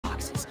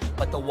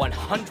but the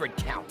 100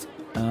 count.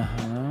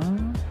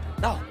 Uh-huh.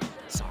 Oh,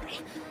 sorry.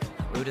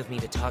 Rude of me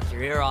to talk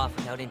your ear off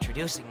without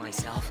introducing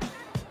myself.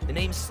 The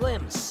name's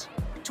Slims.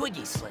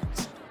 Twiggy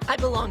Slims. I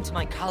belong to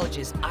my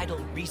college's Idol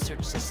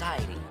Research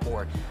Society,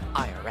 or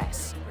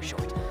IRS for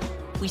short.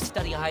 We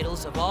study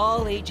idols of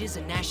all ages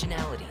and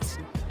nationalities.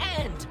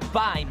 And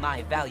by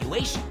my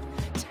valuation,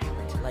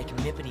 talent like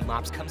Mippity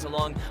Mops comes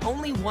along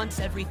only once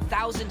every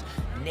 1,000,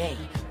 nay,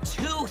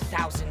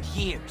 2,000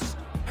 years.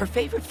 Her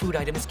favorite food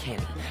item is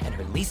candy, and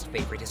her least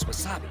favorite is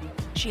wasabi.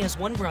 She has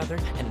one brother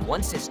and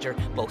one sister,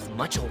 both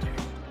much older.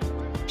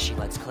 She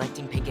likes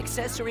collecting pink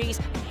accessories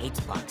and hates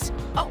bugs.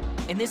 Oh,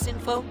 and this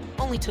info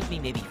only took me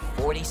maybe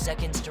 40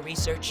 seconds to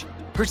research.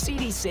 Her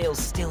CD sales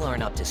still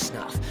aren't up to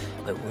snuff,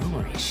 but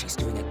rumor is she's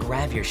doing a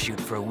gravure shoot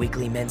for a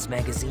weekly men's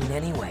magazine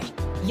anyway.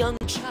 Young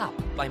chop,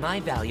 by my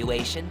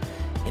valuation.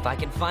 If I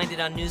can find it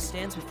on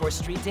newsstands before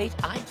street date,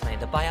 I plan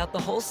to buy out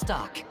the whole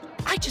stock.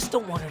 I just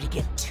don't want her to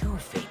get too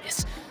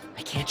famous.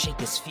 I can't shake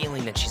this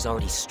feeling that she's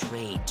already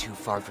strayed too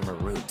far from her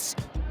roots.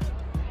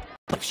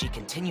 But if she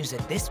continues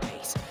at this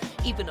pace,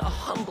 even a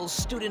humble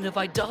student of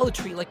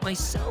idolatry like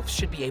myself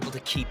should be able to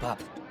keep up.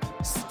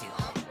 Still,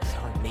 with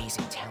her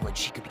amazing talent,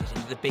 she could be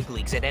getting to the big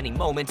leagues at any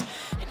moment.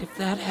 And if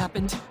that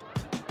happened...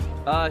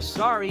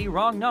 Sorry,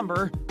 wrong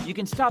number. You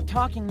can stop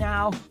talking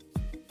now.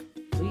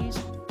 Please?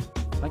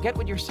 I get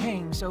what you're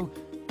saying, so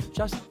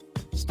just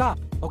stop,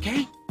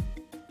 okay?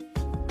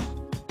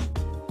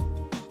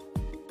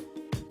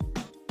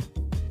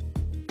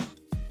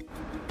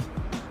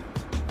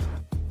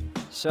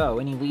 So,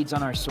 any leads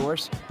on our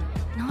source?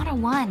 Not a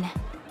one.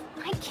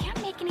 I can't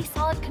make any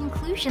solid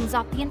conclusions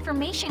off the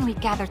information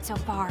we've gathered so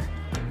far.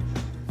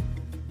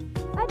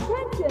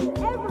 Attention,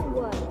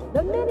 everyone!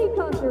 The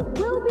mini-concert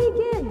will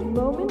begin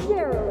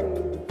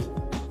momentarily.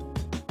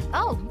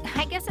 Oh,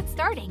 I guess it's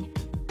starting.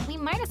 We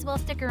might as well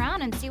stick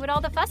around and see what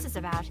all the fuss is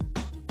about.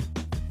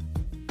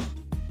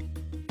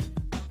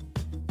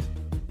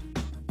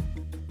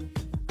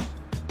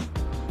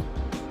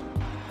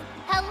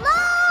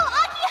 Hello,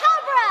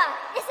 Akibas!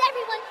 Is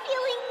everyone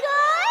feeling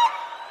good?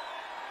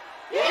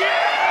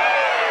 Yeah!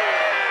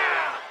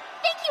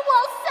 Thank you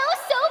all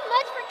so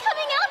much for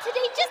coming out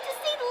today just to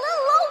see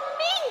little old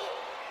me.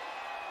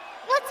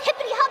 Let's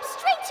hippity hop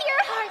straight to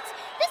your hearts.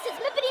 This is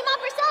Mippity Mop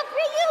herself,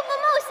 Ryu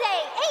Momose,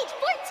 age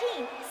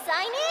 14,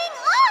 signing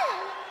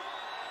on.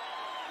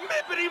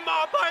 Mippity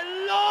Mop, I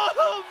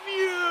love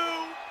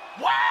you!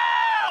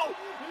 Wow!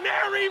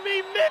 Marry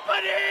me,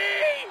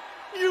 Mippity!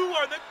 You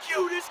are the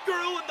cutest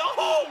girl in the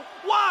whole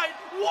wide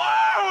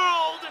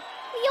world!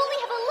 We only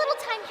have a little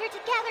time here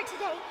together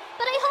today,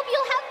 but I hope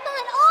you'll have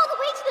fun all the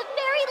way to the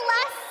very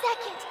last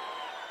second.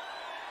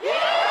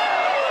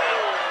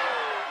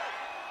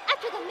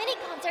 After the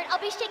mini-concert,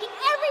 I'll be shaking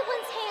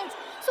everyone's hands,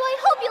 so I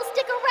hope you'll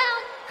stick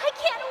around. I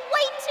can't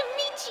wait to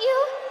meet you.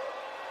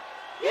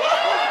 Of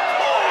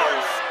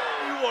course!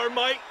 You are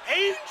my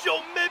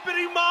angel,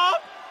 Mippity Mop!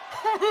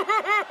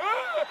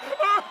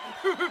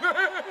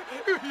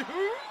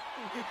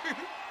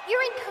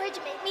 Your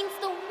encouragement means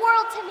the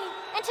world to me,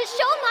 and to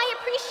show my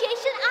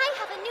appreciation, I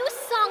have a new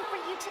song for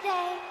you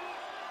today.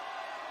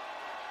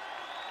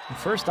 The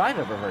first I've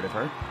ever heard of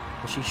her,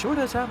 but she sure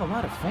does have a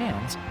lot of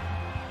fans.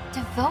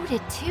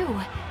 Devoted, too.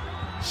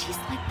 She's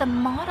like the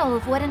model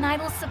of what an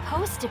idol's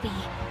supposed to be.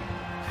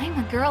 I'm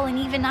a girl, and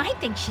even I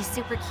think she's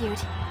super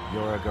cute.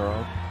 You're a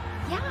girl?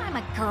 Yeah, I'm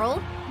a girl.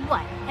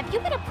 What, have you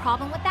got a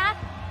problem with that?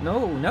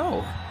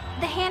 No.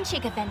 The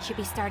handshake event should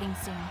be starting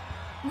soon.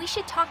 We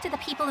should talk to the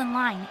people in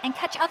line and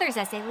catch others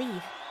as they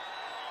leave.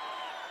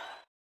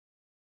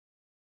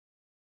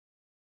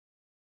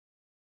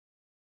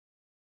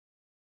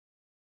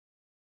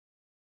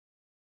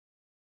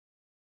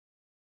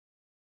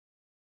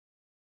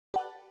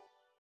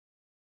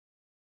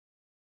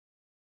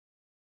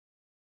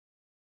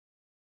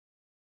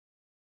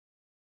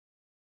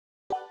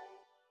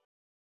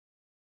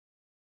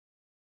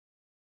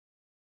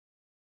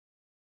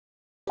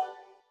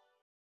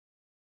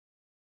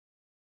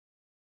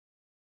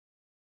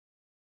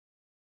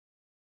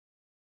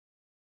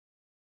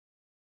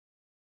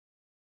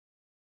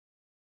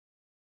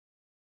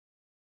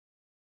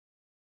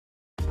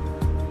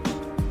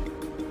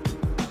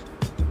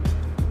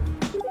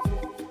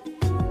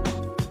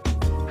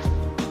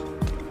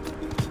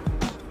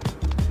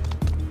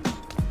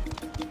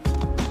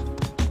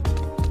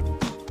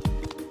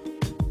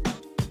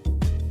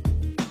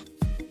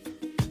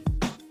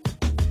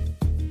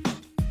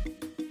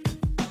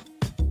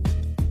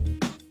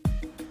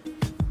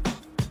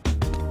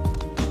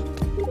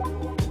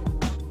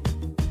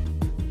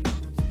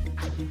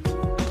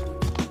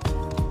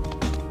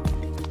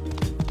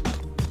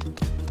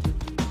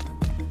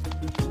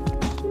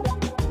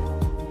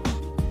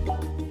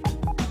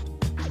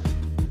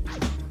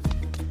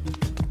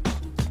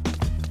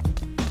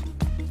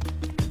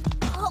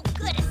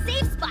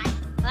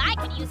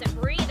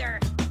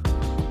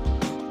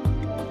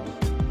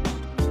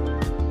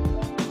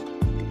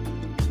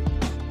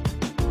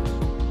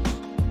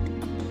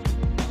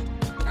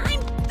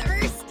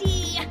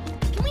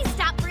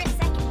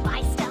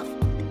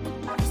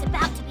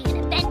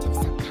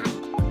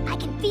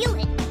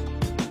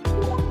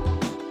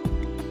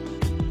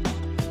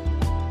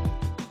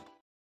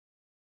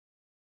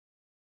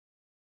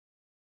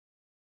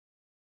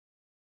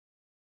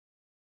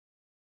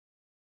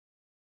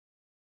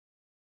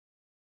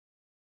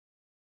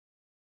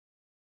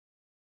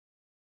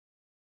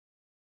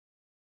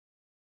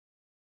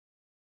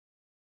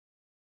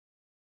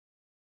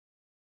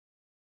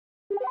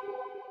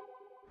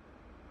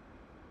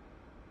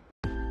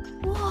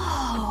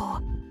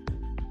 Whoa!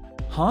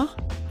 Huh?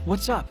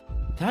 What's up?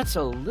 That's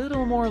a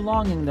little more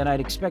longing than I'd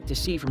expect to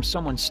see from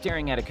someone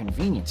staring at a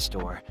convenience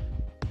store.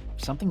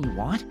 Something you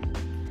want?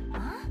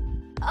 Huh?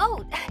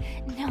 Oh,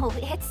 no,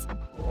 it's...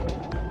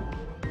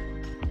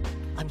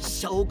 I'm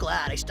so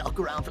glad I stuck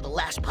around for the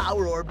last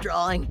Power Orb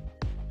drawing.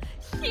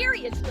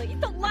 Seriously,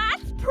 the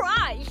last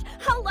prize!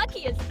 How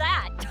lucky is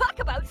that? Talk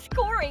about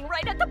scoring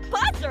right at the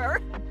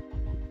buzzer!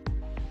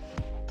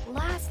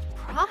 last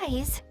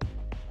prize?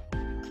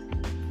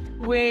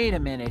 Wait a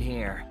minute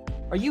here.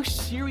 Are you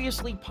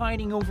seriously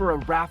pining over a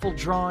raffle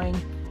drawing?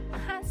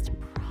 Last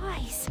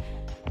prize?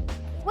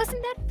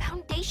 Wasn't that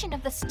Foundation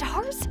of the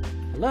Stars?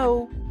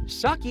 Hello?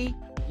 Saki?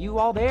 You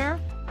all there?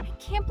 I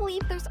can't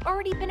believe there's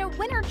already been a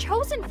winner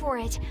chosen for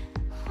it.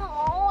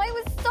 Oh, I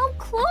was so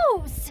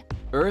close!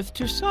 Earth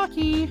to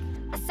Saki.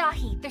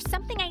 Asahi, there's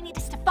something I need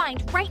us to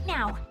find right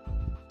now.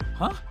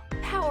 Huh?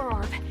 Power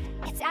Orb.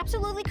 It's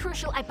absolutely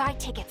crucial I buy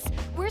tickets.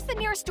 Where's the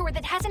nearest store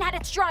that hasn't had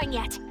its drawing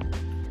yet?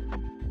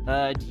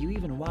 Do you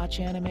even watch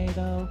anime,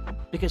 though?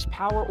 Because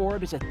Power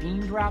Orb is a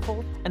themed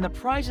raffle, and the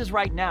prizes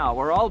right now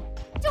are all...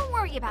 Don't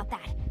worry about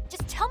that.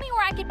 Just tell me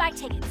where I can buy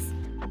tickets.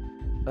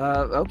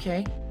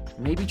 Okay.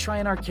 Maybe try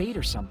an arcade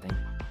or something.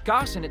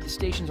 Gossin at the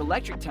station's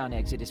Electric Town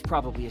exit is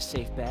probably a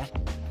safe bet.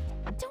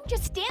 Don't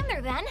just stand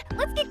there then.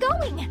 Let's get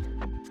going.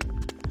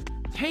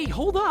 Hey,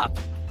 hold up!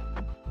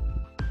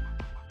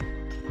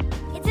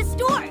 It's a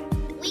store.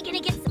 We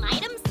gonna get some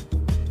items?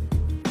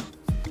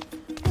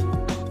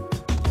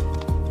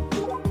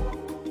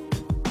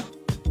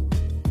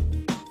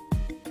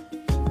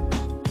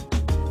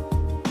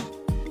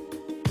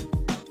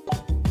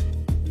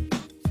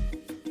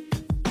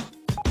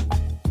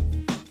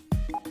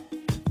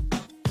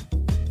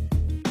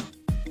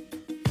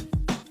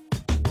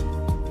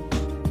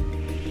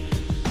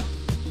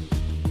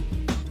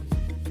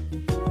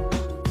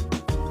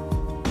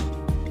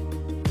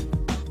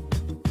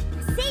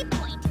 Save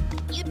point.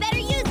 You'd better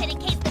use it in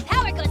case the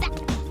power goes out.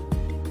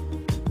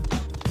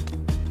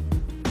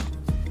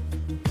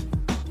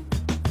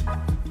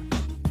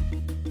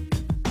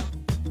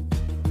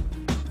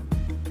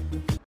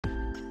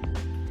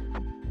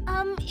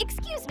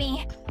 Excuse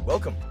me.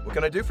 Welcome. What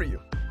can I do for you?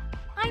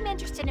 I'm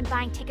interested in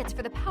buying tickets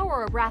for the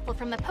Power Orb raffle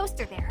from the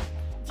poster there.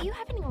 Do you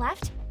have any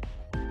left?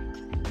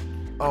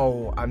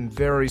 Oh, I'm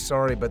very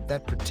sorry, but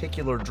that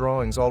particular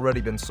drawing's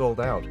already been sold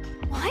out.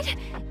 What?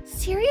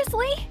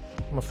 Seriously?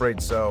 I'm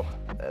afraid so.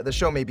 The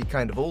show may be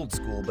kind of old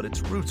school, but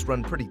its roots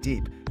run pretty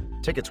deep.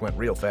 Tickets went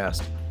real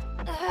fast.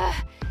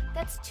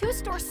 That's 2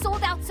 stores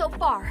sold out so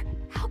far.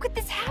 How could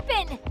this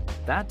happen?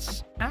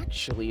 That's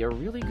actually a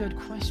really good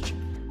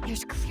question.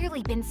 There's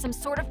clearly been some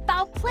sort of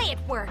foul play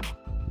at work.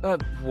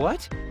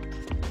 What?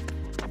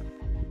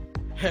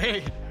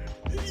 Hey,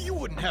 you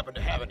wouldn't happen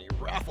to have any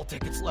raffle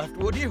tickets left,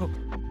 would you?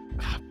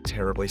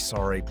 Terribly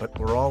sorry, but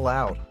we're all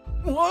out.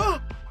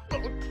 What?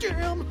 Oh,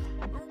 damn!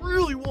 I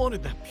really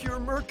wanted that pure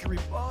mercury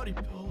body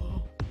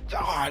pillow.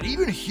 God,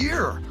 even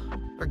here,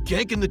 they're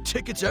ganking the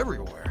tickets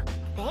everywhere.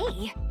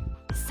 They?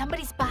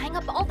 Somebody's buying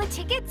up all the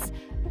tickets?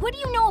 What do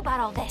you know about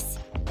all this?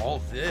 All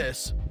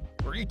this?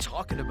 What are you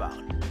talking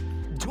about?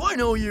 Do I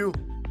know you?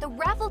 The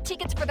raffle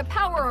tickets for the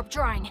Power Orb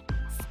drawing.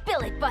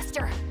 Spill it,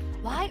 Buster.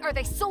 Why are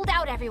they sold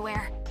out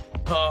everywhere?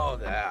 Oh,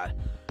 that.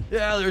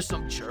 Yeah, there's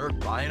some jerk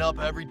buying up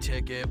every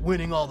ticket,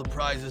 winning all the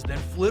prizes, then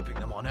flipping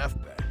them on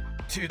FBet.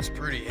 Dude's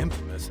pretty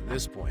infamous at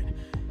this point.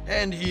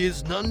 And he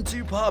is none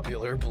too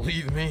popular,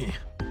 believe me.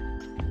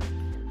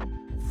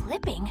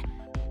 Flipping?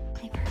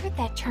 I've heard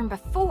that term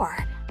before.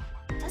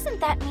 Doesn't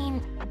that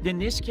mean... In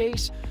this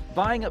case,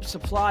 buying up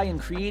supply and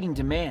creating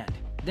demand,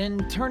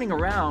 then turning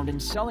around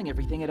and selling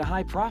everything at a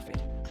high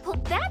profit. Well,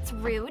 that's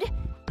rude.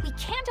 We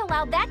can't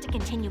allow that to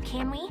continue,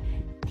 can we?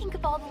 Think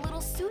of all the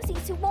little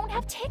Susies who won't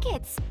have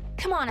tickets.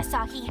 Come on,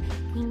 Asahi.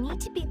 We need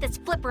to beat this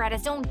flipper at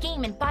his own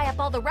game and buy up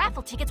all the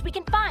raffle tickets we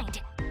can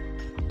find.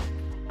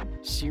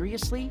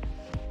 Seriously?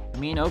 I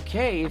mean,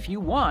 okay if you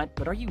want,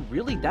 but are you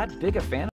really that big a fan